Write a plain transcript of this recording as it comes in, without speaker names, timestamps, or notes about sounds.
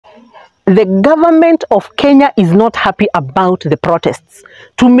the government of Kenya is not happy about the protests.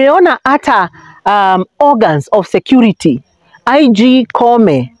 Tumeona hata organs of security, IG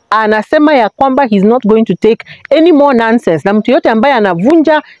Kome anasema ya kwamba he's not going to take any more nonsense, na mtu yote ambaye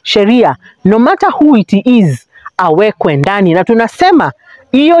anavunja sheria, no matter who it is, awekwe ndani. Na tunasema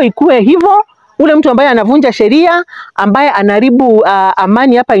hiyo ikuwe hivyo. Ule mtu ambaye anavunja sheria, ambaye anaribu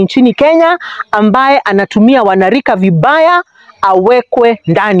amani hapa nchini Kenya, ambaye anatumia wanarika vibaya, awekwe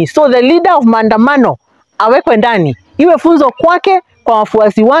ndani. So the leader of Maandamano awekwe ndani. Iwe funzo kwake, kwa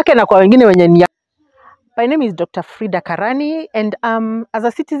wafuasi wake na kwa wengine wenye nia. My name is Dr. Frida Karani, and as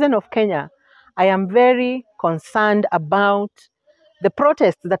a citizen of Kenya, I am very concerned about the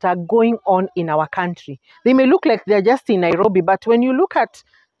protests that are going on in our country. They may look like they're just in Nairobi, but when you look at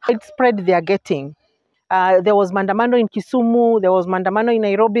how spread they are getting, there was Maandamano in Kisumu, there was Maandamano in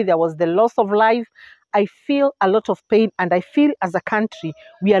Nairobi, there was the loss of life. I feel a lot of pain, and I feel as a country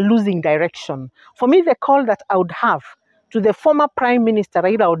we are losing direction. For me, the call that I would have to the former Prime Minister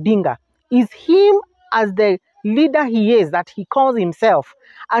Raila Odinga is him, as the leader he is, that he calls himself,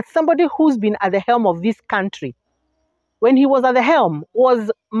 as somebody who's been at the helm of this country. When he was at the helm,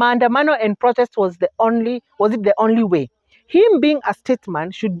 was Maandamano and protest was it the only way? Him being a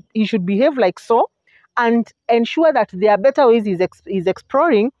statesman, he should behave like so, and ensure that there are better ways he's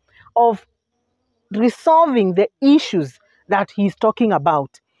exploring of resolving the issues that he's talking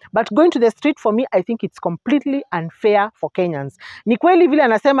about. But going to the street, for me, I think it's completely unfair for Kenyans. Ni kweli vile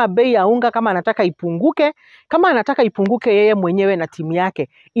anasema bei ya unga kama anataka ipunguke yeye mwenyewe na timu yake,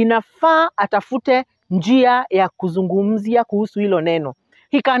 inafaa atafute njia ya kuzungumzia kuhusu hilo neno.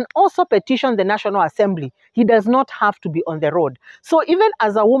 He can also petition the National Assembly. He does not have to be on the road. So even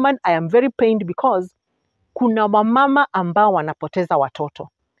as a woman, I am very pained because kuna wamama ambao wanapoteza watoto.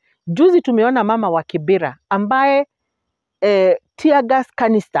 Juzi tumeona mama wa Kibera ambaye tear gas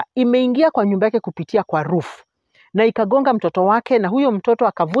canister imeingia kwa nyumba yake kupitia kwa roof na ikagonga mtoto wake, na huyo mtoto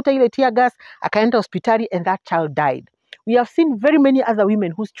akavuta ile tear gas akaenda hospitali, and that child died. We have seen very many other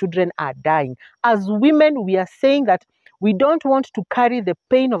women whose children are dying. As women, we are saying that we don't want to carry the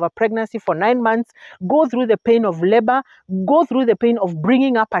pain of a pregnancy for 9 months, go through the pain of labor, go through the pain of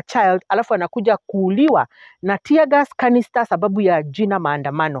bringing up a child, alafu anakuja kuuliwa na tear gas canister sababu ya jina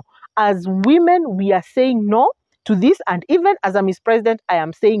maandamano. As women, we are saying no to this, and even as a Miss President, I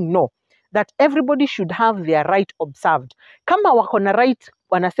am saying no, that everybody should have their right observed. Kama wako na right,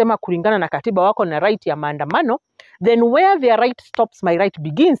 wanasema kulingana na katiba wako na right ya maandamano, then where their right stops, my right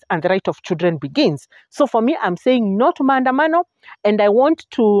begins, and the right of children begins. So for me, I'm saying no to maandamano, and I want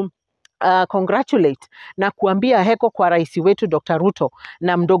to congratulate na kuambia heko kwa rais wetu Dr. Ruto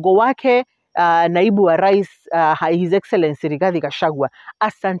na mdogo wake naibu wa rais His Excellency Rigathi Gachagua.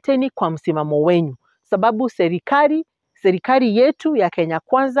 Asanteni kwa msimamo wenyu, sababu serikali yetu ya Kenya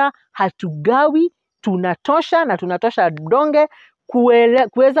Kwanza hatugawi, tunatosha, na tunatosha donge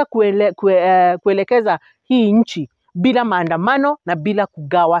kuweza kuelekeza hii nchi bila maandamano na bila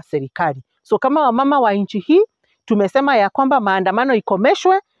kugawa serikali. So kama wamama wa nchi hii tumesema ya kwamba maandamano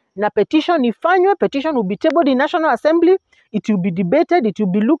ikomeshwe na petition ifanywe. Petition will be tabled in National Assembly, it will be debated, it will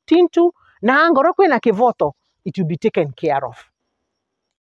be looked into, na ngorokwe na kivoto, it will be taken care of.